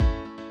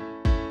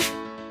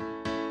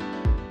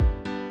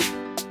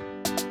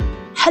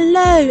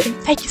Hello, and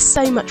thank you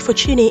so much for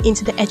tuning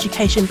into the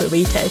Education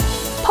Burrito,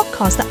 a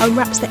podcast that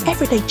unwraps the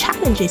everyday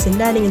challenges in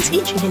learning and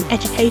teaching in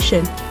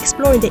education,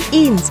 exploring the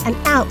ins and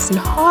outs and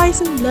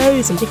highs and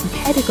lows and different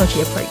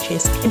pedagogy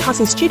approaches,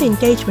 enhancing student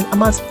engagement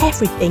amongst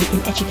everything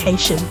in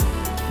education.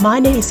 My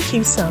name is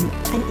Q Sum,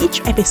 and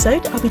each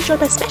episode I'll be joined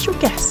by special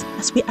guests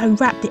as we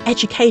unwrap the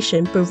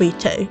Education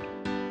Burrito.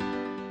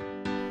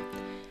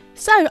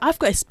 So I've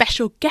got a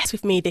special guest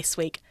with me this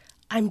week.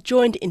 I'm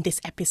joined in this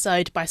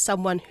episode by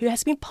someone who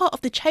has been part of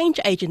the Change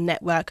Agent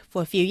Network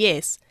for a few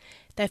years.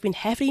 They've been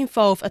heavily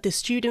involved as the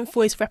student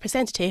voice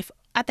representative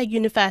at their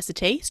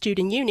university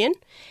student union,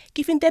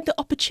 giving them the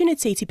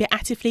opportunity to be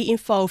actively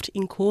involved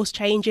in course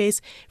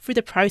changes through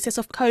the process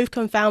of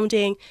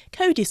co-confounding,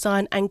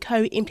 co-design and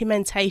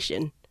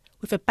co-implementation.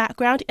 With a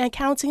background in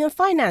accounting and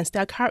finance, they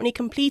are currently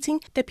completing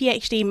their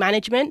PhD in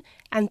management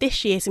and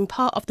this year is in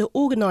part of the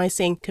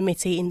organising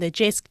committee in the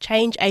GISC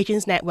Change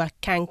Agents Network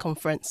Cannes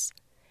conference.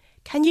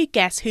 Can you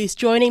guess who's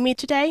joining me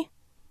today?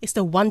 It's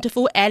the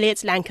wonderful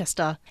Elliott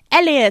Lancaster.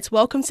 Elliott,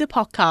 welcome to the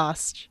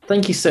podcast.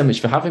 Thank you so much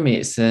for having me.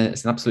 It's an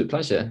absolute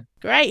pleasure.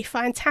 Great,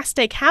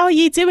 fantastic. How are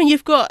you doing?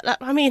 You've got,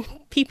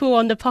 people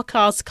on the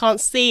podcast can't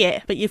see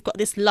it, but you've got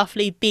this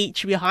lovely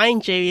beach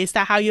behind you. Is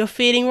that how you're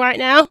feeling right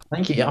now?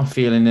 Thank you. Yeah, I'm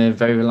feeling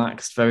very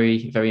relaxed,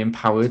 very, very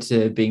empowered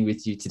being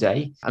with you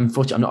today.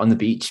 Unfortunately, I'm not on the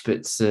beach,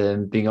 but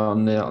being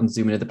on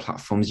Zoom and other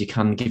platforms, you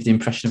can give the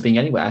impression of being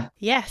anywhere.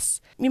 Yes.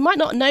 You might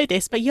not know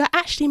this, but you're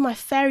actually my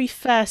very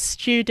first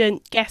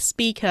student guest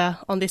speaker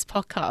on this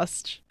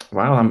podcast.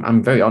 Wow,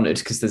 I'm very honoured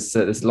because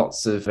there's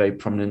lots of very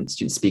prominent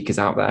student speakers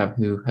out there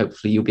who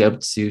hopefully you'll be able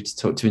to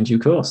talk to in due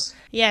course.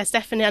 Yes,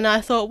 definitely. And I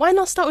thought, why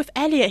not start with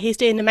Elliott? He's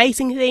doing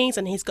amazing things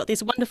and he's got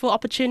these wonderful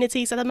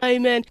opportunities at the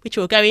moment, which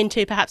we'll go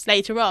into perhaps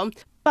later on.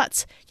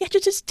 But yeah, to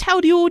just tell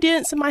the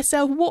audience and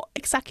myself what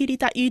exactly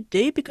that you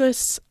do,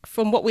 because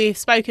from what we've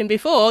spoken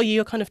before,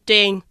 you're kind of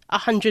doing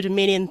 100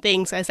 million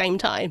things at the same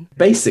time.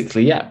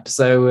 Basically, yeah.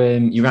 So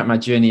you wrap my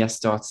journey. I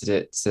started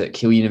at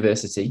Keele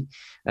University,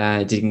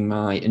 doing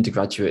my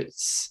undergraduate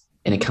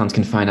in accounting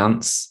and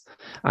finance.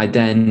 I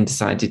then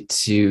decided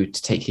to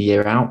take a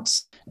year out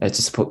to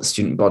support the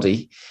student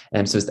body.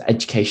 So as the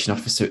education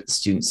officer at the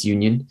Students'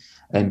 Union,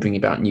 bringing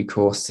about new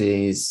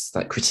courses,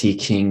 like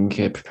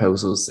critiquing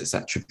proposals,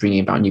 etc.,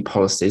 bringing about new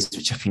policies,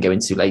 which I can go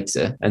into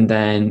later. And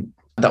then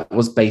that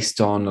was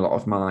based on a lot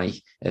of my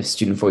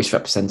student voice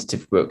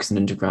representative work as an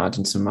undergrad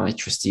and some of my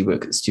trustee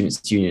work at the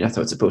Students' Union. I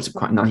thought it brought it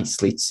quite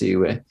nicely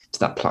to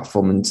that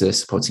platform and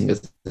supporting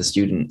the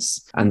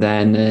students. And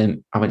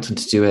then I went on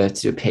to do a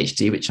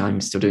PhD, which I'm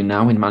still doing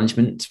now in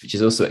management, which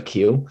is also at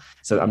Keele.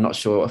 So I'm not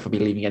sure if I'll be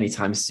leaving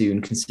anytime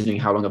soon, considering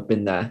how long I've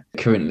been there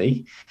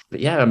currently. But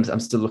yeah, I'm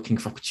still looking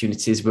for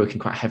opportunities, working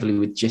quite heavily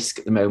with GISC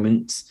at the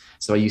moment.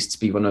 So I used to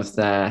be one of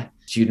their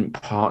student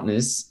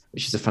partners,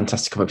 which is a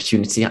fantastic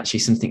opportunity, actually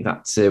something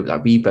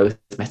that we both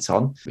met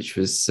on, which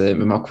was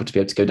remarkable to be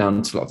able to go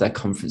down to a lot of their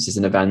conferences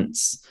and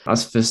events. I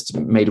was first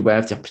made aware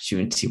of the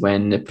opportunity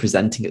when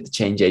presenting at the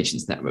Change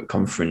Agents Network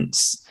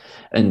conference.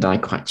 And I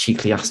quite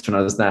cheekily asked when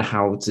I was there,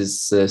 how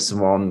does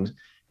someone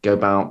go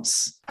about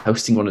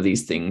hosting one of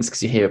these things?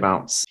 Because you hear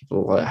about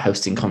people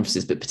hosting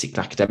conferences, but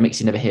particularly academics,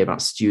 you never hear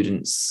about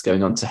students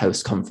going on to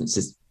host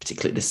conferences,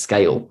 particularly at this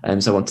scale.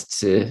 So I wanted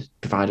to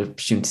provide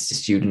opportunities to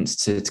students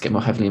to get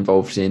more heavily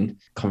involved in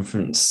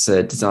conference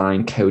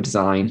design,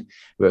 co-design,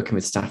 working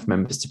with staff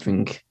members to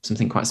bring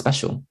something quite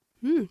special.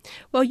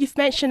 Well, you've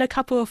mentioned a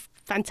couple of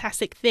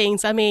fantastic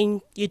things. I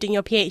mean, you're doing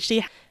your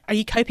PhD. Are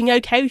you coping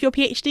okay with your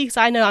PhD? Because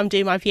I know I'm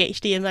doing my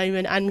PhD at the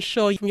moment. I'm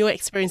sure from your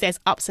experience there's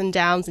ups and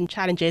downs and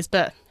challenges,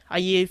 but are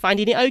you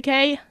finding it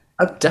okay?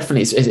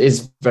 Definitely, it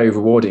is very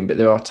rewarding, but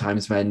there are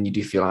times when you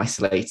do feel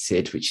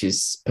isolated, which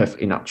is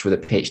perfectly natural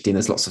with a PhD, and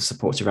there's lots of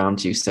support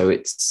around you. So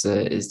it's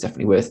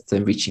definitely worth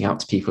reaching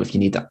out to people if you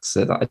need that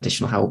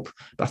additional help.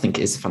 But I think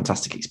it is a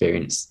fantastic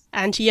experience.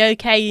 And are you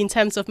okay in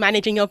terms of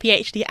managing your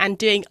PhD and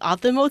doing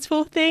other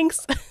multiple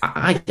things?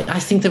 I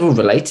think they're all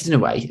related in a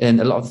way,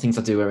 and a lot of the things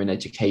I do are in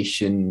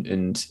education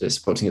and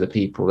supporting other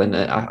people. And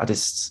I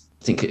just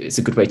think it's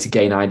a good way to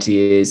gain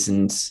ideas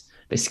and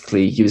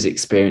basically use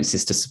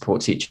experiences to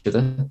support each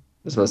other,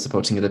 as well as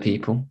supporting other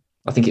people.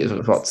 I think it's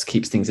what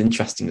keeps things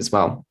interesting as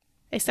well.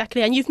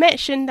 Exactly. And you've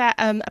mentioned that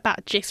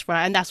about GISC,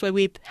 right? And that's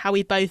how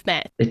we both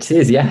met. It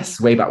is,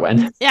 yes, way back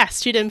when. Yeah,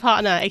 student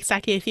partner,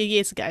 exactly, a few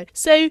years ago.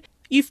 So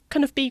you've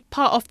kind of been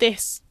part of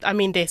this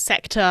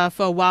sector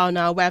for a while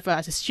now, whether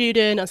as a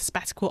student, as a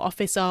sabbatical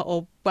officer,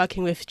 or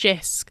working with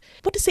GISC.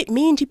 What does it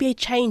mean to be a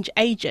change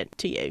agent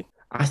to you?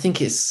 I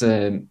think it's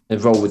a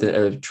role with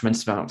a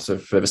tremendous amount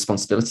of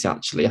responsibility,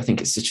 actually. I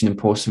think it's such an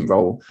important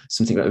role,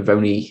 something that we've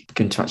only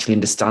begun to actually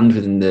understand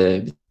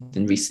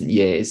within recent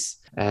years.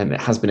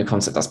 It has been a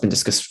concept that's been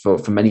discussed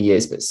for many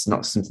years, but it's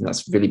not something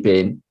that's really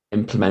been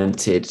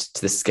implemented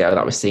to the scale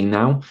that we're seeing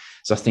now.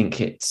 So I think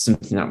it's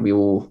something that we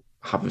all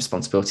have a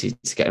responsibility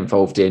to get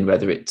involved in,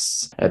 whether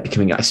it's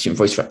becoming a student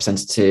voice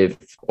representative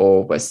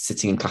or whether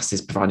sitting in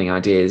classes providing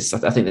ideas.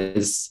 I think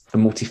there's a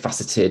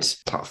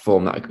multifaceted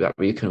platform that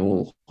we can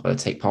all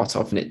take part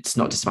of, and it's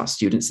not just about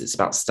students, it's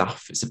about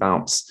staff, it's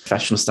about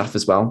professional staff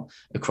as well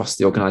across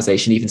the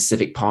organisation. Even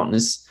civic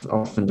partners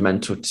are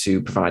fundamental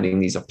to providing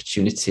these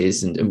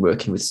opportunities and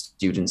working with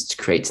students to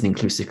create an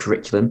inclusive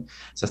curriculum.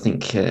 So I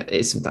think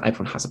it's something that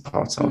everyone has a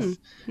part of.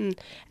 Mm-hmm.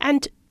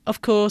 And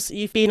of course,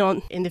 you've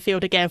been in the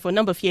field again for a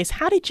number of years.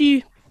 How did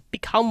you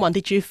become one?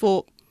 Did you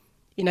thought,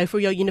 for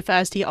your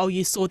university,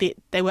 you saw that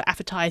they were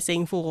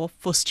advertising for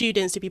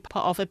students to be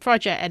part of a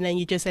project, and then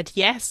you just said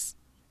yes,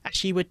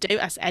 as you would do,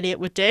 as Elliott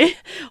would do?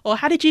 Or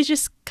how did you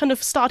just kind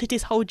of started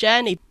this whole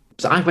journey?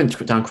 So I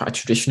went down quite a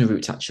traditional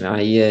route, actually.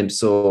 I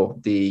saw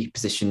the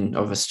position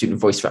of a student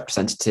voice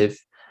representative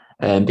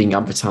being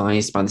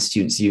advertised by the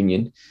Students'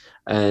 Union.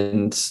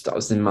 And that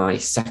was in my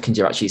second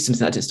year, actually. It's something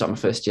that I didn't start my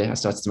first year. I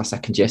started in my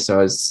second year, so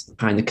I was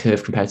behind the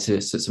curve compared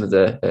to some of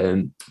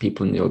the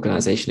people in the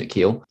organisation at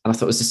Keele. And I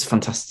thought it was just a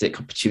fantastic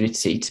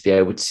opportunity to be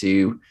able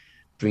to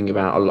bring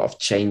about a lot of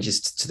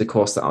changes to the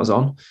course that I was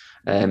on.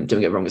 Don't get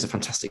me wrong, it's a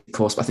fantastic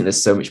course, but I think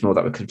there's so much more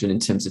that we could have done in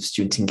terms of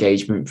student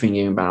engagement,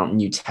 bringing about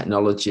new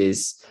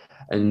technologies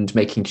and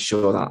making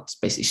sure that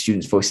basically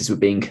students' voices were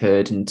being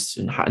heard and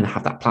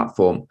have that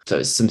platform. So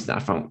it's something that I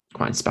found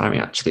quite inspiring,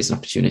 actually, as an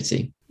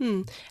opportunity.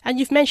 And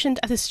you've mentioned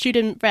as a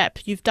student rep,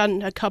 you've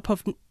done a couple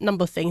of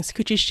number of things.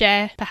 Could you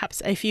share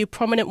perhaps a few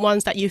prominent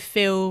ones that you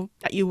feel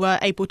that you were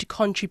able to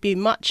contribute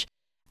much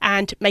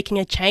and making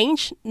a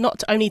change,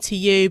 not only to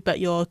you,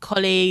 but your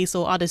colleagues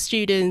or other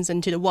students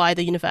and to the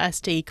wider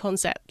university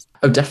concept?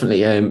 Oh,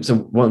 definitely. So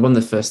one of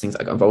the first things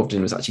I got involved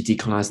in was actually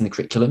decolonising the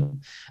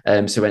curriculum.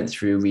 So we went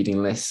through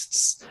reading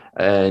lists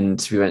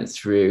and we went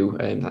through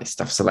like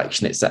staff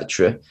selection,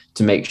 etc.,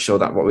 to make sure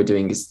that what we're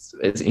doing is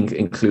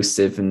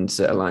inclusive and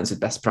aligns with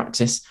best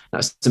practice.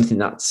 That's something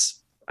that's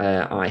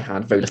I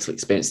had very little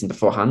experience in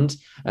beforehand.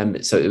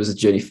 So it was a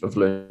journey of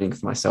learning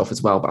for myself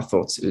as well. But I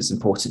thought it was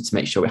important to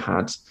make sure we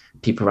had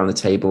people around the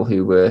table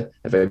who were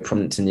very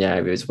prominent in the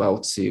area as well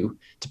to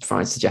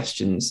provide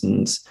suggestions.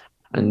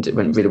 And it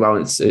went really well.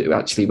 It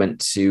actually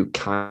went to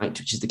KITE,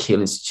 which is the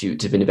Keele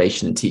Institute of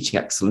Innovation and Teaching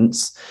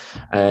Excellence.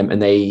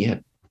 And they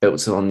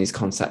built on these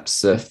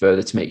concepts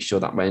further to make sure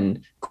that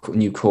when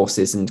new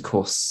courses and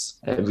course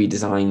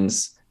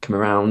redesigns come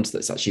around,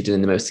 that's actually done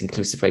in the most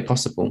inclusive way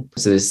possible.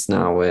 So there's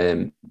now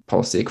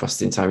policy across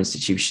the entire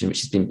institution, which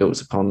has been built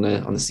upon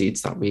on the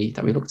seeds that we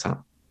looked at.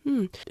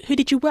 Who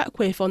did you work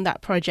with on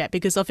that project?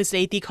 Because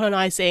obviously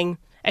decolonising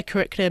a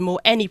curriculum or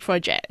any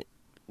project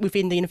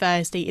within the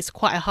university is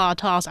quite a hard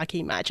task, I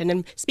can imagine.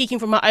 And speaking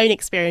from my own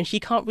experience, you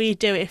can't really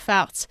do it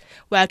without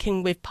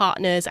working with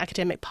partners,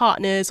 academic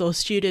partners or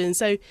students.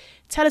 So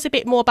tell us a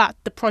bit more about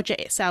the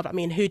project itself. I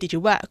mean, who did you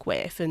work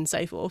with and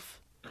so forth?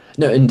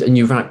 No, and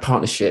you're right,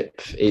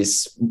 partnership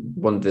is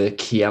one of the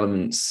key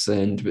elements,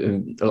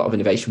 and a lot of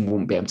innovation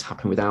won't be able to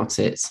happen without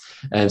it.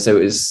 So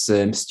it was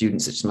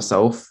students such as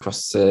myself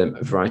across a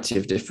variety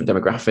of different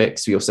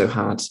demographics. We also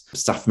had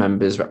staff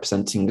members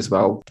representing as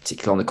well,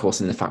 particularly on the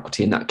course and the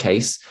faculty in that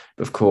case.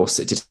 But of course,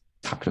 it did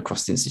happen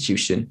across the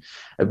institution.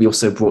 We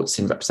also brought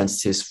in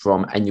representatives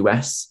from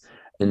NUS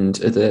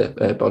and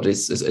other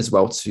bodies as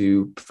well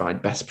to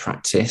provide best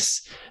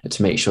practice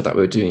to make sure that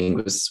we were doing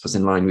was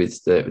in line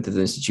with the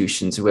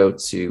institutions who were able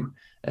to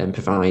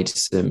provide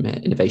some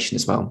innovation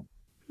as well.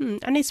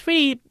 And it's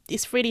really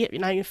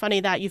funny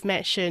that you've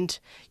mentioned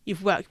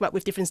you've worked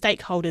with different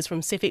stakeholders,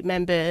 from civic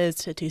members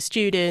to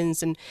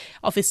students, and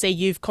obviously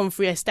you've come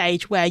through a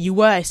stage where you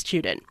were a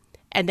student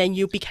and then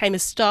you became a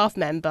staff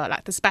member,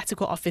 like the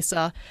sabbatical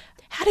officer.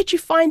 How did you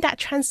find that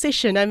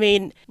transition? I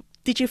mean,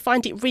 did you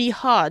find it really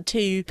hard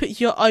to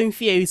put your own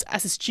views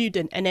as a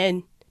student and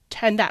then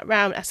turn that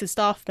round as a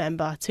staff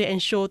member to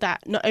ensure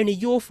that not only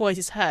your voice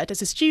is heard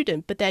as a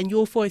student, but then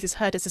your voice is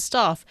heard as a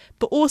staff,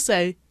 but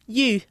also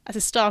you as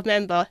a staff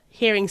member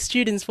hearing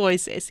students'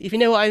 voices, if you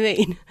know what I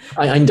mean?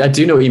 I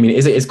do know what you mean.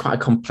 It is quite a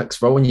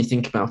complex role when you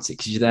think about it,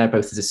 because you're there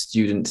both as a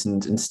student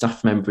and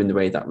staff member in the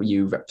way that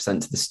you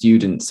represent the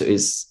students. So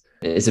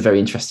it's a very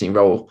interesting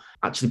role.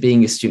 Actually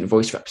being a student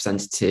voice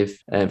representative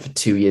for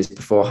 2 years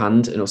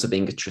beforehand, and also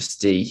being a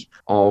trustee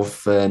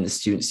of the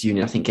Students'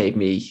 Union, I think gave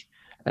me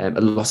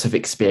a lot of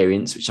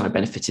experience, which I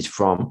benefited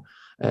from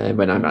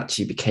when I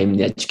actually became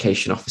the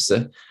education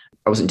officer.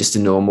 I wasn't just a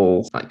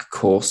normal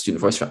core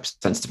student voice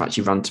representative. I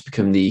actually ran to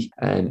become the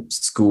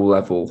school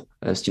level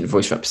student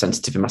voice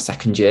representative in my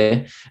second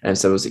year.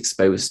 So I was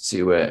exposed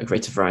to a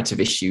greater variety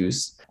of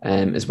issues,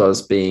 as well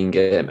as being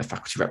a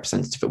faculty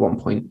representative at one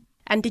point.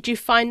 And did you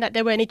find that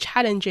there were any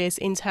challenges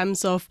in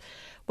terms of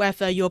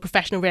whether your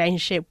professional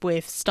relationship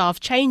with staff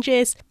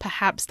changes?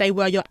 Perhaps they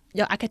were your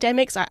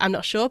academics, I'm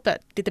not sure,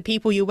 but did the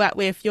people you work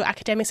with, your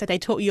academics, that they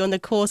taught you on the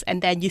course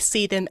and then you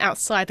see them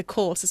outside the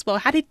course as well?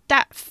 How did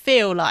that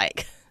feel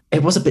like?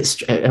 It was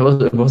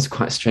it was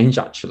quite strange,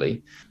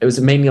 actually. It was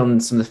mainly on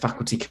some of the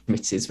faculty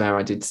committees where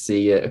I did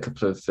see a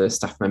couple of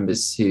staff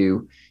members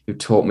who who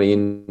taught me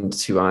and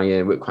who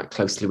I worked quite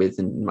closely with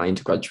in my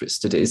undergraduate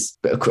studies.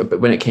 But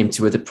when it came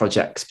to other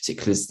projects,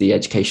 particularly as the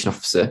education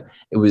officer,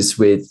 it was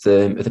with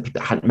other people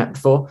that I hadn't met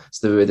before.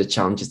 So there were the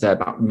challenges there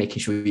about making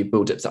sure you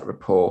build up that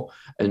rapport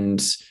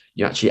and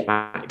you're actually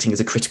acting as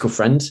a critical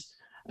friend.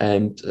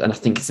 And I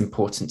think it's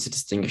important to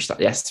distinguish that,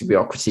 yes, we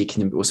are critiquing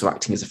them, but also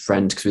acting as a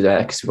friend because we're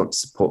there because we want to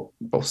support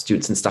both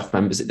students and staff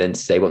members at the end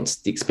of the day, want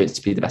the experience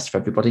to be the best for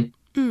everybody.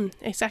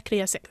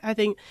 Exactly. I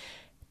think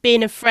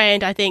being a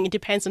friend, I think it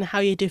depends on how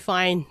you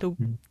define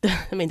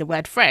the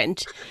word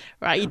friend,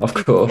 right? Of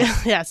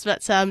course. Yes,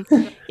 but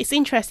it's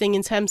interesting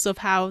in terms of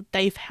how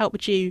they've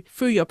helped you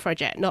through your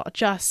project, not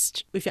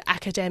just with your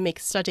academic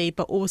study,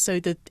 but also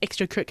the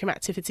extracurricular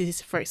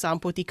activities, for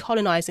example,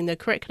 decolonizing the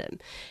curriculum.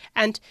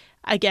 And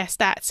I guess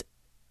that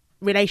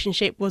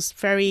relationship was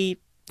very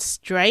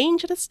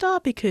strange at the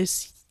start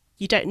because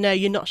you don't know,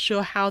 you're not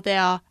sure how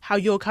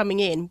you're coming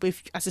in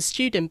with as a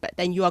student, but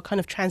then you are kind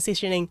of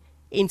transitioning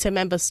into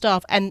member of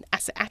staff, and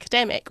as an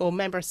academic or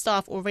member of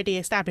staff already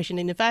established in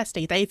the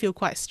university, they feel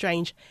quite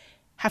strange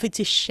having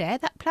to share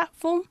that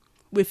platform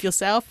with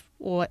yourself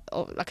or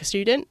like a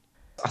student.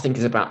 I think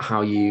it's about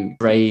how you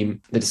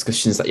frame the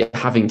discussions that you're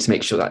having to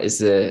make sure that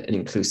is an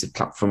inclusive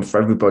platform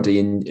for everybody,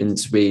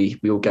 and we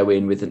all go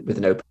in with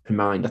an open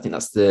mind. I think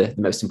that's the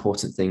most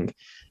important thing.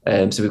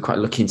 So we're quite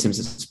lucky in terms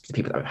of the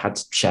people that have had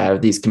to chair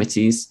these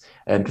committees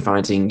and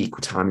providing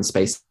equal time and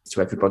space to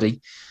everybody.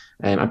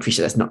 I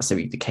appreciate that's not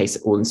necessarily the case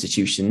at all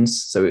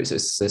institutions, so it's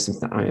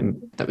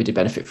something that we do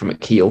benefit from at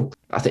Keele.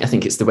 I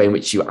think it's the way in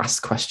which you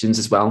ask questions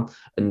as well,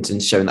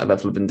 and showing that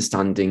level of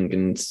understanding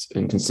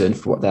and concern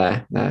for what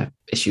their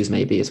issues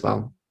may be as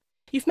well.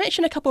 You've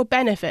mentioned a couple of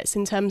benefits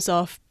in terms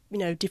of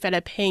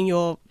developing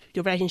your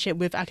relationship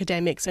with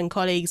academics and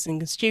colleagues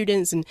and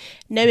students, and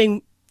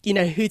knowing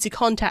who to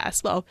contact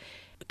as well.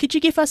 Could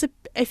you give us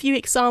a few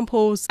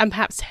examples and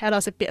perhaps tell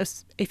us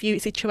a few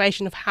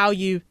situations of how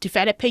you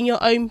developing your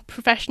own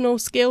professional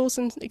skills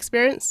and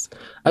experience?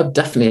 Oh,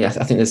 definitely. I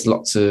think there's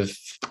lots of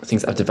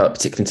things that I've developed,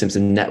 particularly in terms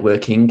of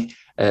networking,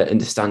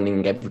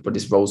 understanding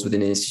everybody's roles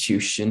within an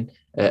institution.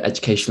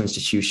 Educational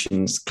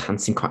institutions can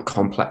seem quite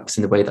complex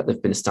in the way that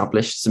they've been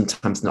established,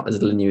 sometimes not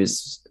as linear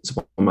as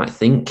one might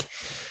think.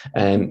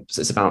 So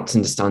it's about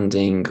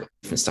understanding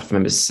different staff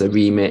members'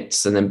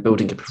 remits and then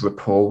building up a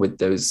rapport with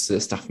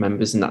those staff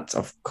members. And that,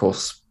 of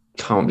course,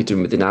 can't be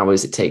done within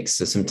hours. It takes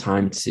some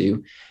time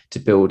to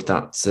build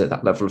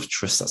that level of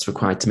trust that's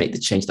required to make the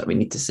change that we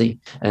need to see.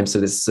 So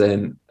there's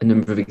a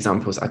number of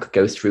examples I could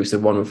go through. So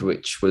one of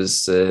which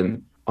was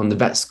on the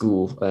vet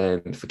school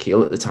for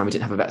Keele. At the time, we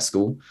didn't have a vet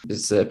school.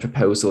 There's a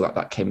proposal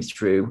that came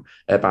through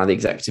by the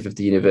executive of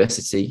the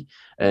university.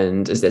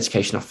 And as the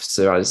education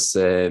officer, I was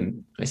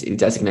basically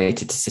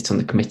designated to sit on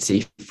the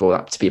committee for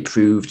that to be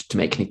approved, to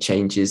make any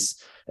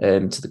changes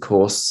to the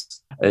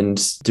course.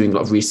 And doing a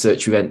lot of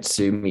research, we went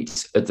to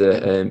meet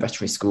other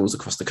veterinary schools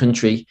across the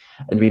country,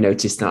 and we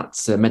noticed that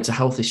mental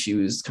health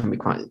issues can be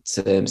quite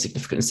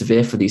significant and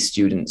severe for these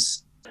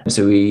students. And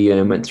so we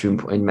went through and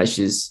put in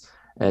measures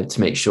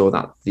to make sure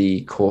that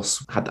the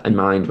course had that in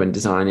mind when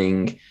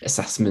designing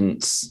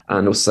assessments,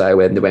 and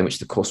also the way in which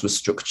the course was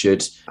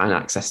structured, and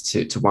access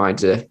to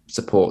wider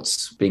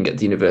supports being at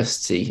the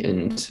university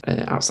and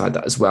outside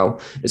that as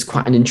well. It's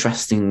quite an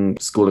interesting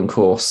school and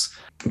course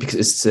because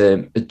it's a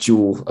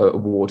dual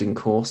awarding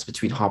course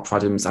between Harper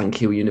Adams and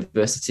Keele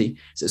University.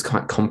 So it's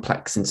quite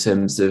complex in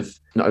terms of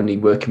not only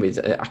working with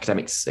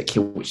academics at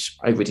Keele, which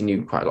I already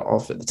knew quite a lot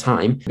of at the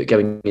time, but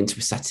going into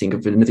a setting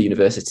of another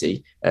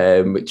university,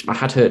 which I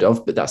had heard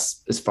of, but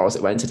that's as far as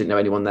it went. I didn't know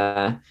anyone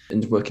there.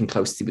 And working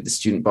closely with the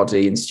student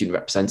body and student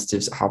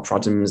representatives at Harper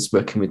Adams,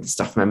 working with the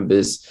staff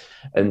members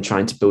and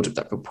trying to build up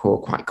that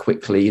rapport quite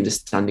quickly,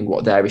 understanding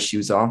what their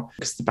issues are,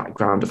 because the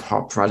background of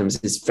Harper Adams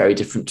is very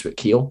different to at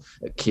Keele.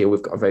 At Keele,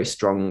 we've got a very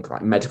strong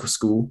medical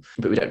school,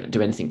 but we don't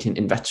do anything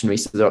in veterinary.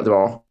 So there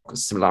are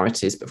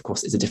similarities, but of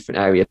course it's a different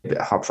area. But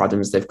at Harper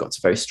Adams, they've got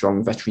a very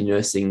strong veterinary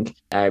nursing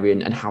area,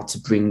 and how to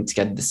bring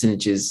together the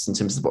synergies in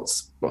terms of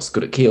what's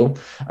good at Keele,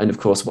 and of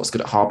course what's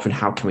good at Harper, and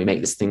how can we make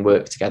this thing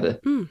work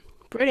together.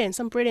 Brilliant,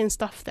 some brilliant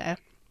stuff there.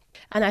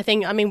 And I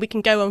think, we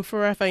can go on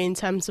forever in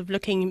terms of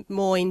looking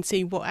more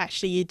into what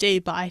actually you do,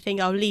 but I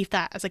think I'll leave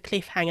that as a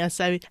cliffhanger.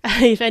 So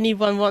if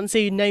anyone wants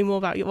to know more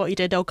about what you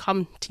do, they'll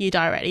come to you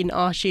directly and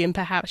ask you, and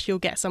perhaps you'll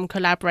get some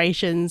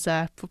collaborations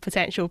for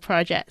potential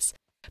projects.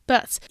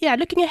 But yeah,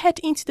 looking ahead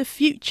into the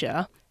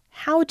future,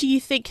 how do you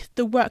think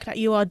the work that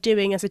you are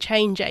doing as a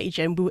change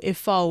agent will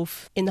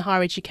evolve in the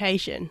higher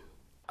education?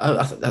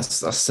 I think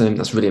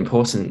that's really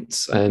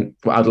important.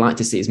 What I'd like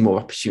to see is more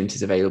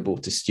opportunities available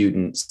to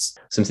students,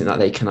 something that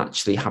they can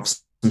actually have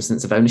some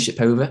sense of ownership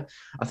over.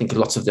 I think a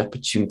lot of the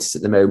opportunities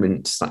at the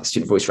moment, like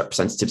student voice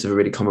representatives, are a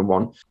really common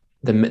one.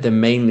 They're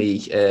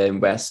mainly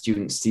where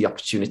students see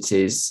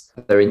opportunities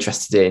they're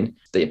interested in,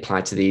 they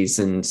apply to these,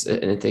 and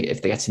if they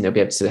get in, they'll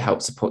be able to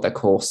help support their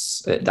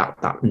course in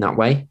that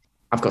way.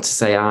 I've got to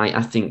say,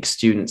 I think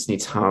students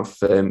need to have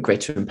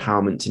greater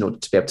empowerment in order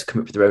to be able to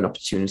come up with their own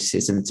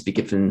opportunities and to be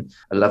given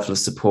a level of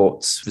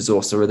support,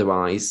 resource or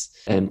otherwise,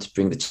 to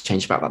bring the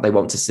change about that they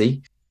want to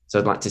see. So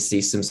I'd like to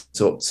see some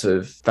sort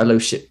of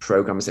fellowship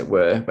program, as it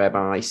were,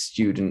 whereby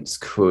students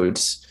could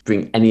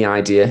bring any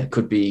idea. It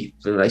could be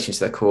in relation to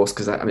their course,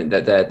 because I mean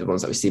they're the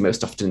ones that we see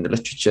most often in the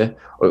literature,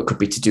 or it could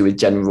be to do with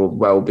general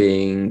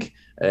well-being,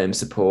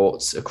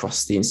 support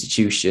across the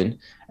institution,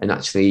 and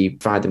actually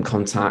provide them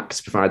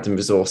contacts, provide them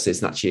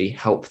resources, and actually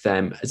help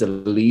them as a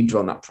leader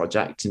on that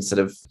project instead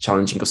of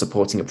challenging or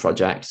supporting a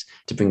project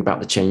to bring about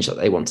the change that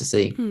they want to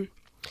see.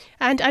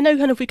 And I know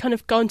we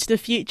go into the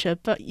future,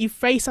 but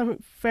you've raised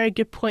some very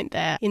good point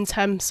there in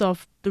terms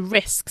of the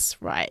risks,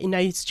 right?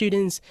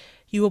 Students,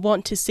 you will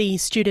want to see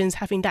students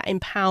having that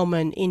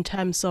empowerment in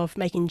terms of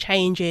making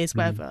changes,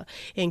 whether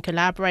in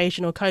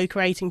collaboration or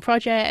co-creating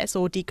projects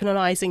or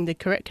decolonising the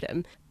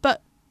curriculum.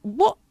 But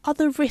what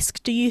other risks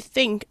do you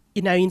think,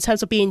 in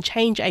terms of being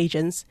change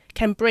agents,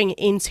 can bring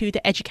into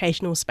the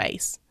educational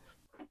space?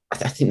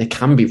 I think there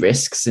can be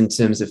risks in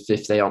terms of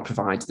if they aren't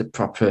provided the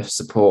proper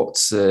support,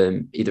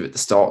 either at the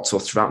start or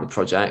throughout the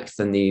project,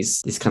 then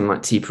these kind of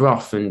like taper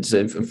off and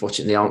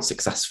unfortunately aren't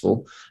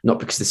successful, not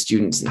because the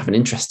students didn't have an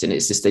interest in it,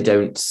 it's just they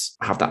don't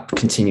have that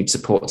continued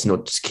support in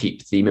order to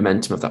keep the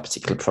momentum of that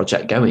particular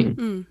project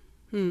going.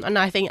 And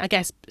I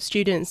guess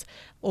students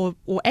or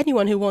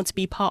anyone who wants to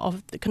be part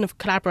of the kind of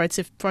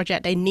collaborative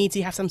project, they need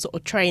to have some sort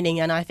of training.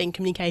 And I think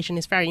communication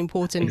is very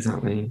important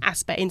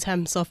aspect in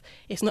terms of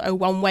it's not a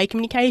one-way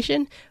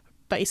communication,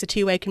 but it's a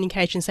two-way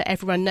communication. So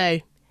everyone know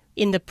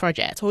in the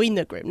project or in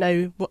the group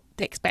know what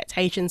the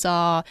expectations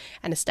are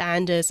and the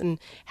standards and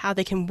how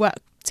they can work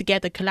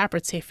together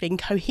collaboratively and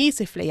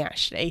cohesively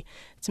actually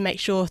to make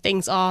sure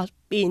things are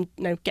being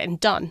getting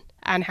done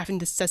and having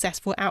the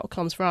successful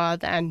outcomes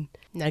rather than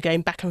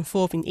going back and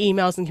forth in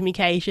emails and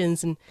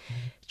communications and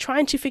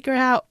trying to figure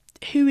out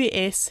who it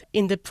is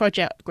in the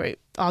project group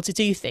are to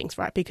do things,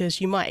 right?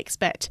 Because you might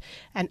expect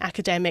an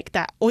academic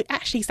that, or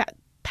actually it's that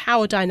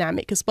power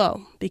dynamic as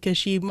well,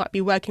 because you might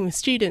be working with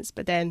students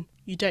but then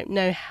you don't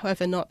know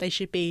whether or not they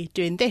should be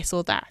doing this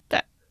or that.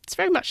 But it's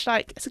very much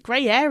like it's a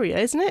grey area,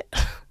 isn't it?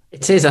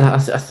 It is, and I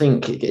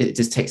think it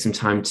does take some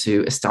time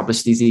to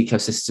establish these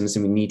ecosystems,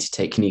 and we need to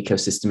take an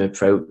ecosystem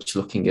approach,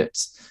 looking at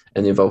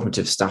the involvement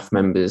of staff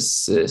members,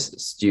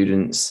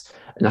 students,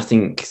 and I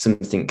think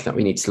something that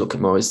we need to look at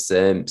more is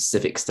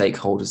civic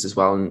stakeholders as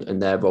well, and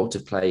their role to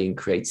play in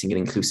creating an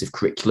inclusive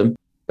curriculum,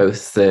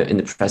 both in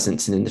the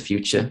present and in the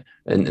future,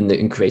 and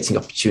in creating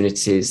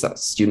opportunities that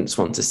students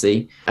want to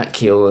see. At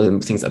Keele,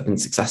 things that have been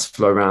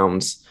successful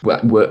around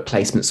work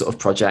placement sort of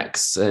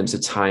projects, so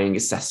tying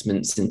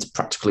assessments into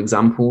practical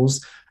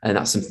examples, and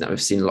that's something that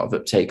we've seen a lot of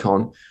uptake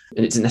on.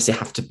 And it doesn't necessarily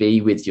have to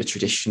be with your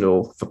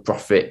traditional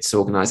for-profit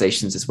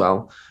organisations as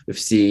well. We've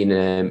seen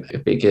a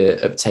bigger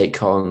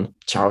uptake on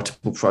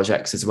charitable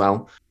projects as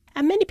well.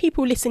 And many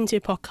people listening to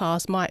a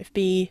podcast might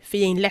be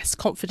feeling less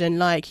confident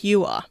like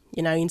you are,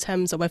 in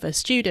terms of whether a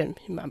student,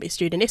 it might be a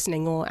student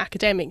listening or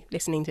academic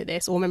listening to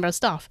this or member of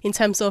staff, in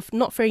terms of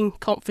not feeling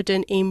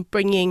confident in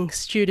bringing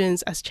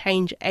students as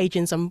change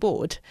agents on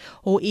board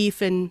or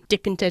even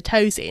dipping their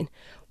toes in.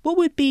 What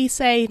would be,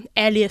 say,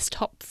 Elliott's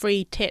top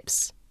 3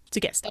 tips to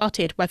get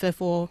started, whether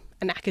for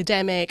an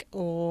academic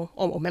or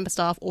member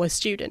staff or a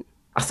student?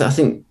 I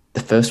think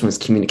the first one is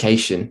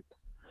communication.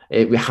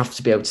 We have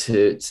to be able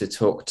to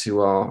talk to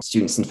our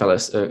students and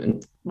fellows,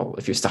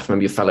 if you're a staff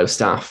member, your fellow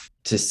staff,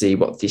 to see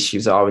what the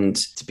issues are and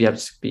to be able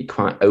to be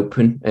quite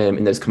open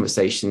in those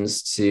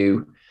conversations,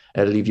 to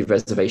leave your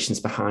reservations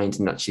behind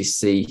and actually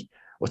see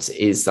what it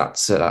is that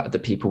the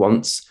people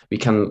want. We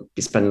can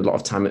spend a lot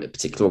of time at a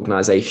particular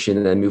organisation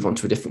and then move on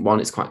to a different one.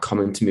 It's quite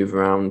common to move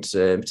around,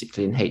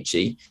 particularly in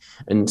HE,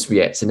 and we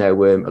get to know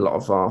a lot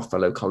of our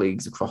fellow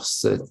colleagues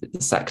across the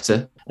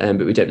sector,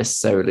 but we don't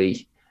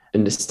necessarily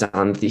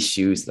understand the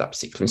issues of that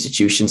particular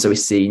institution. So we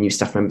see new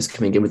staff members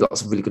coming in with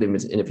lots of really good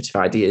innovative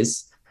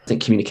ideas. I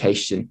think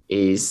communication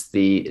is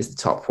the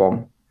top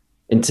one.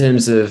 In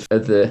terms of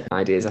other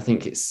ideas, I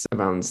think it's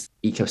around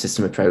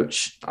ecosystem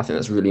approach. I think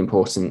that's really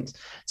important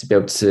to be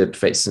able to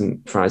provide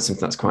something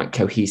that's quite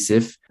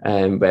cohesive,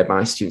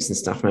 whereby students and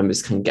staff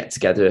members can get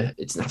together.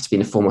 It doesn't have to be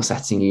in a formal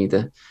setting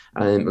either.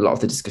 A lot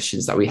of the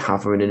discussions that we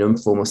have are in an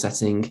informal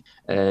setting,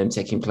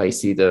 taking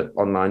place either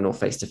online or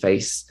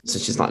face-to-face,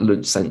 such as like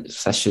lunch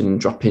session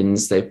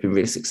drop-ins. They've been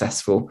really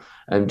successful.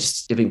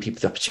 Just giving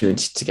people the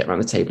opportunity to get around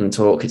the table and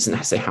talk. It doesn't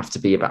necessarily have to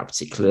be about a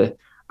particular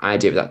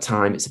idea at that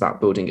time. It's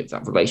about building up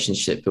that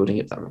relationship,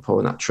 building up that rapport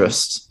and that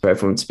trust for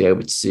everyone to be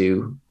able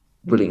to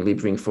willingly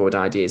bring forward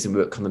ideas and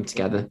work on them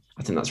together.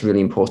 I think that's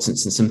really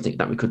important and something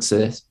that we could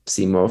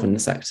see more of in the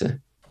sector.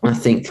 I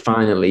think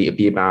finally it'd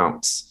be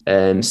about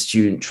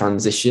student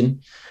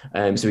transition.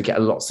 So we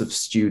get lots of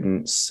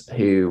students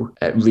who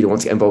really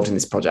want to get involved in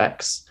these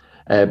projects,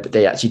 but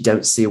they actually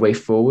don't see a way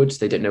forward.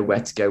 They don't know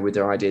where to go with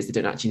their ideas. They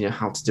don't actually know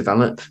how to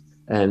develop.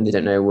 They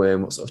don't know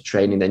what sort of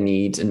training they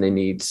need, and they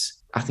need,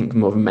 I think,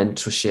 more of a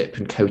mentorship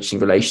and coaching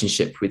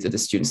relationship with other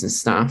students and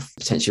staff,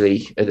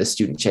 potentially other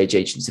student change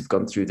agents who've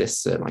gone through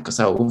this like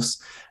ourselves,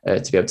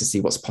 to be able to see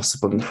what's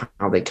possible and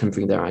how they can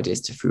bring their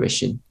ideas to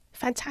fruition.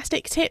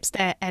 Fantastic tips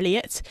there,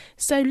 Elliott.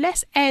 So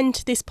let's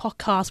end this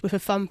podcast with a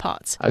fun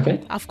part.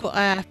 Okay. I've got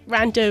a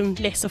random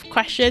list of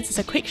questions. It's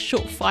a quick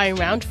short fire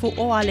round for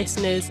all our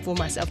listeners, for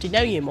myself to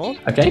know you more.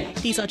 Okay.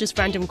 These are just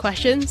random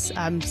questions,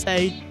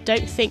 so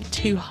don't think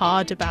too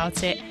hard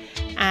about it.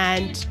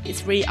 And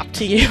it's really up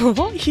to you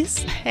what you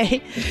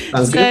say.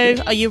 Sounds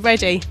good. Are you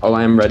ready? Oh,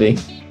 I am ready.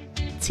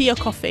 Tea or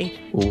coffee?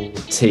 Ooh,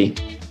 tea.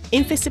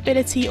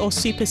 Invisibility or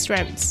super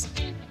strengths?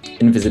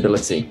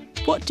 Invisibility.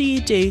 What do you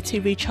do to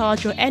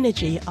recharge your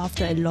energy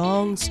after a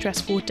long,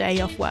 stressful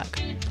day of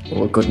work?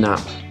 Or a good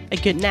nap. A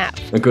good nap.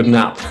 A good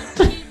nap.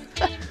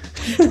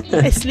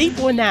 A sleep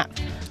or nap?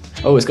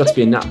 Oh, it's got to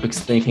be a nap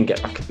because then you can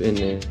get back up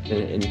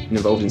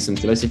involved in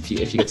something else. If you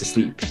go to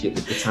sleep,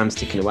 the time's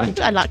ticking away.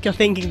 I like your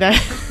thinking there.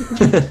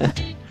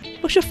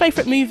 What's your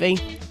favourite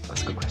movie?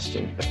 That's a good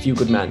question. A Few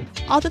Good Men.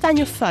 Other than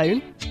your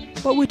phone,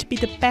 what would be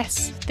the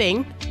best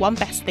thing, one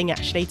best thing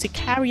actually, to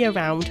carry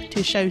around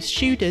to show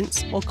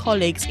students or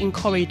colleagues in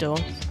corridors?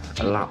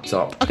 A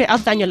laptop. Okay,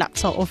 other than your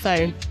laptop or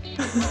phone.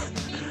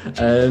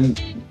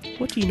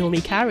 What do you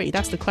normally carry?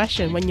 That's the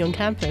question when you're on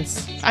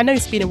campus. I know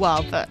it's been a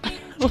while, but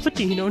what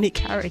do you normally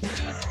carry?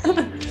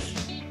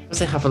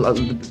 I have some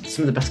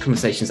of the best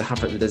conversations I have.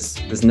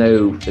 There's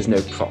no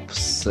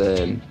props,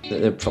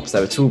 no props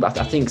there at all. But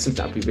I think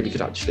something that would be really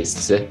good actually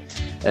is to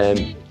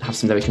have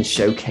something that we can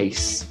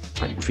showcase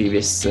like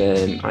previous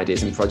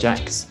ideas and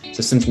projects.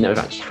 So something that we've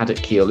actually had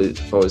at Keele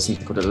before is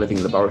something called a living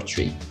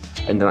laboratory,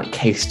 and then like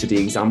case study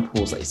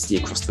examples that you see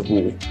across the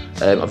wall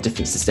of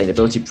different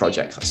sustainability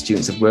projects that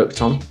students have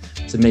worked on.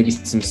 So maybe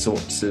some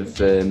sorts of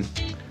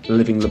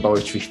living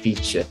laboratory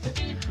feature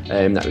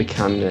that we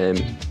can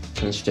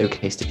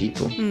showcase to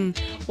people.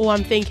 Or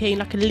I'm thinking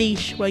like a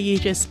leash where you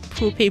just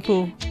pull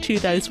people to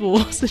those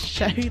walls and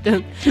show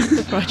them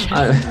the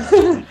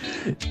project.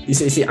 You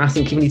see, I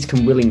think people need to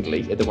come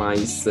willingly,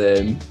 otherwise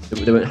they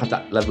won't have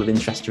that level of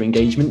interest or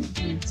engagement.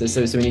 So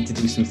we need to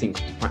do something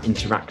quite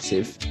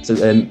interactive. So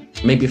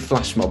maybe a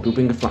flash mob. We'll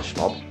bring a flash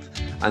mob,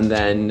 and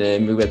then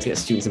we'll be able to get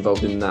students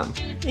involved in that.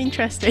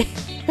 Interesting.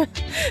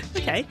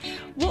 Okay.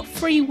 What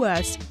 3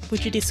 words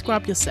would you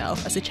describe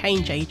yourself as a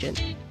change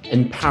agent?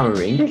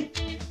 Empowering,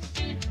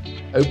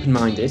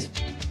 open-minded,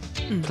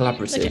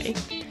 collaborative. Okay.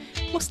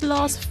 What's the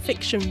last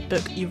fiction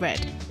book you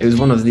read? It was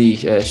one of the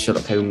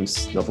Sherlock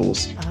Holmes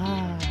novels.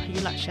 Ah, you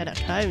like Sherlock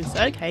Holmes.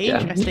 Okay, Yeah.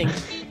 interesting.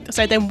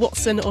 So then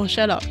Watson or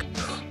Sherlock?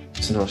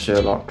 Watson or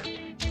Sherlock?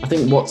 I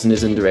think Watson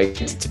is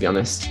underrated, to be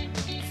honest.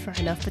 Fair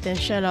enough, but then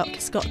Sherlock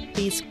has got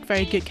these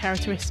very good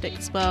characteristics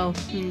as well.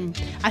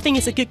 I think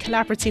it's a good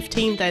collaborative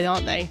team though,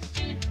 aren't they?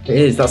 It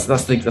is. That's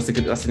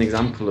an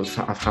example of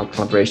how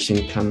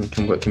collaboration can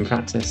work in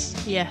practice.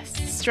 Yes,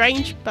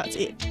 strange, but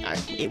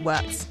it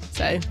works.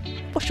 So,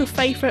 what's your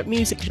favourite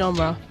music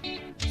genre?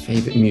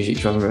 Favourite music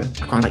genre?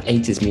 I quite like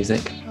 80s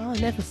music. Oh, I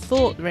never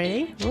thought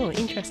really. Oh,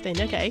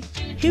 interesting. Okay.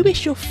 Who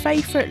is your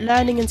favourite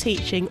learning and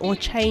teaching or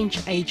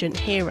change agent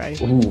hero?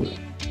 Ooh,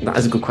 that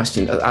is a good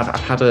question. I've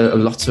had a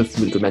lot of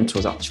really good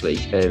mentors actually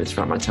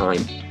throughout my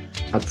time.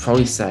 I'd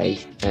probably say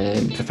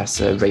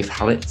Professor Rafe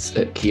Hallett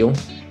at Keele.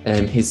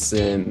 He's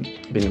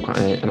been quite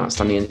an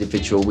outstanding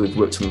individual. We've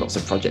worked on lots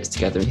of projects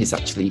together, and he's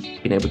actually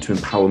been able to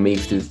empower me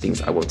through the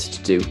things I wanted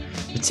to do,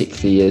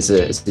 particularly as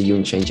a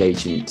young change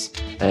agent.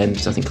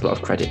 So I think a lot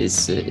of credit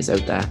is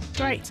out there.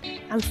 Great.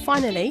 And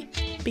finally,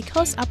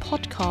 because our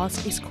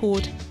podcast is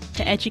called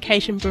The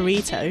Education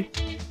Burrito,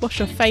 what's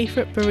your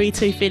favourite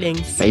burrito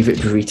fillings?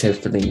 Favourite burrito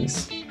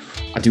fillings?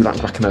 I do like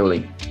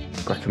guacamole.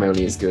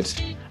 Guacamole is good.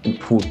 And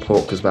pulled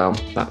pork as well.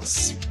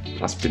 That's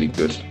pretty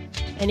good.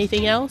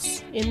 Anything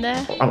else in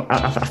there?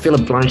 I feel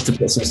obliged to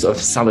put some sort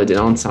of salad in,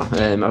 aren't I?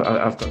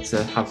 I've got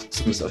to have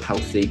some sort of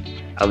healthy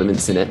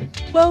elements in it.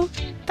 Well,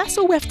 that's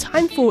all we have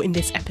time for in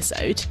this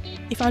episode.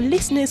 If our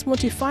listeners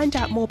want to find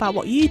out more about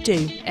what you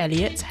do,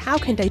 Elliott, how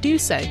can they do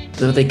so?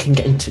 So they can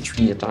get in touch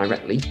with me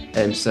directly.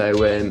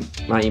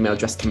 My email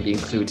address can be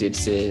included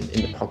in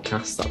the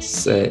podcast.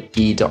 That's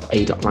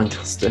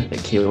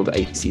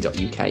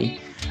e.a.lancaster@keele.ac.uk.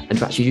 And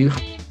we actually do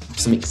have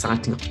some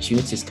exciting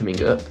opportunities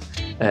coming up.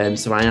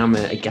 So I am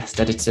a guest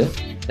editor,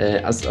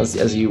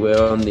 as you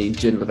were on the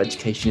Journal of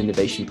Education,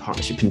 Innovation,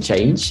 Partnership and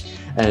Change.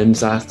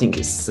 So I think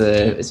it's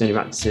only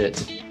right to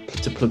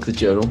plug the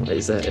journal.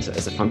 It's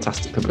a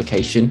fantastic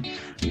publication,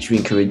 which we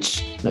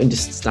encourage not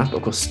just staff, but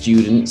of course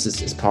students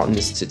as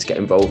partners to get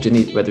involved in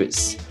it, whether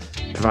it's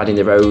providing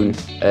their own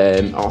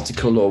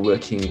article or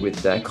working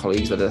with their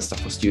colleagues, whether they're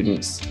staff or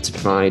students, to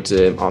provide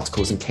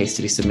articles and case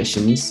study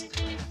submissions.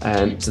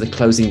 So the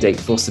closing date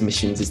for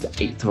submissions is the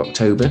 8th of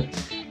October.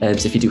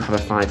 So if you do have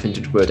a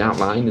 500-word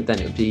outline, then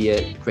it would be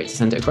great to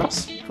send it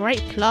across. Great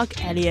plug,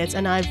 Elliott,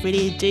 and I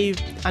really do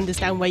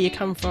understand where you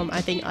come from. I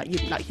think,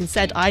 like you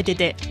said, I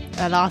did it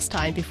last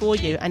time before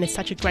you, and it's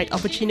such a great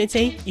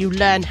opportunity. You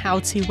learn how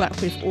to work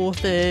with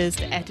authors,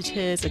 the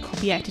editors, the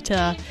copy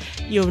editor.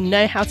 You'll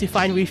know how to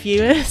find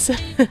reviewers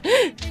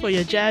for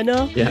your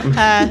journal.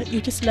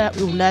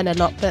 You'll learn a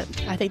lot, but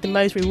I think the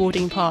most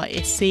rewarding part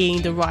is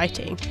seeing the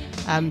writing,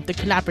 the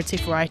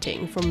collaborative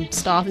writing from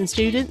staff and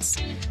students.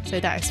 So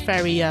that is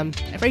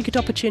a very good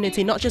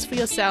opportunity, not just for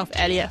yourself,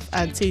 Elliott,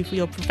 and for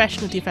your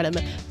professional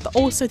development, but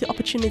also the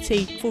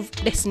opportunity for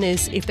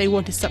listeners, if they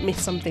want to submit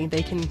something,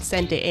 they can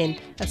send it in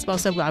as well.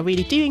 So I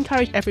really do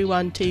encourage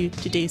everyone to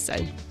do so.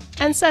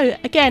 And so,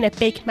 again, a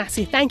big,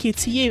 massive thank you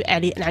to you,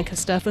 Elliott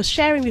Lancaster, for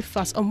sharing with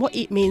us on what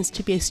it means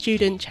to be a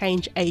student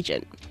change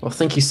agent. Well,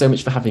 thank you so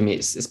much for having me.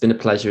 It's been a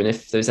pleasure. And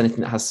if there's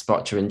anything that has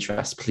sparked your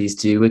interest, please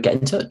do get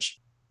in touch.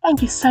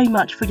 Thank you so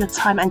much for your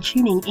time and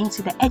tuning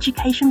into the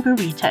Education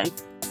Burrito.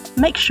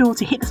 Make sure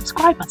to hit the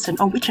subscribe button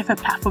on whichever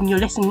platform you're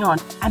listening on,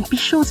 and be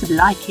sure to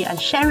like it and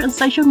share it on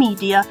social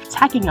media,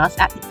 tagging us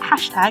at the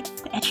hashtag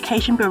The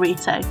Education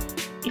Burrito.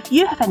 If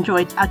you have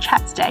enjoyed our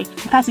chat today and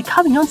fancy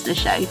coming onto the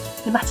show,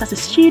 no matter as a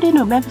student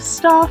or member of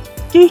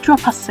staff, do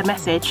drop us a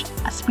message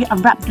as we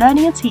unwrap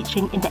learning and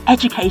teaching in the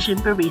Education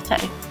Burrito.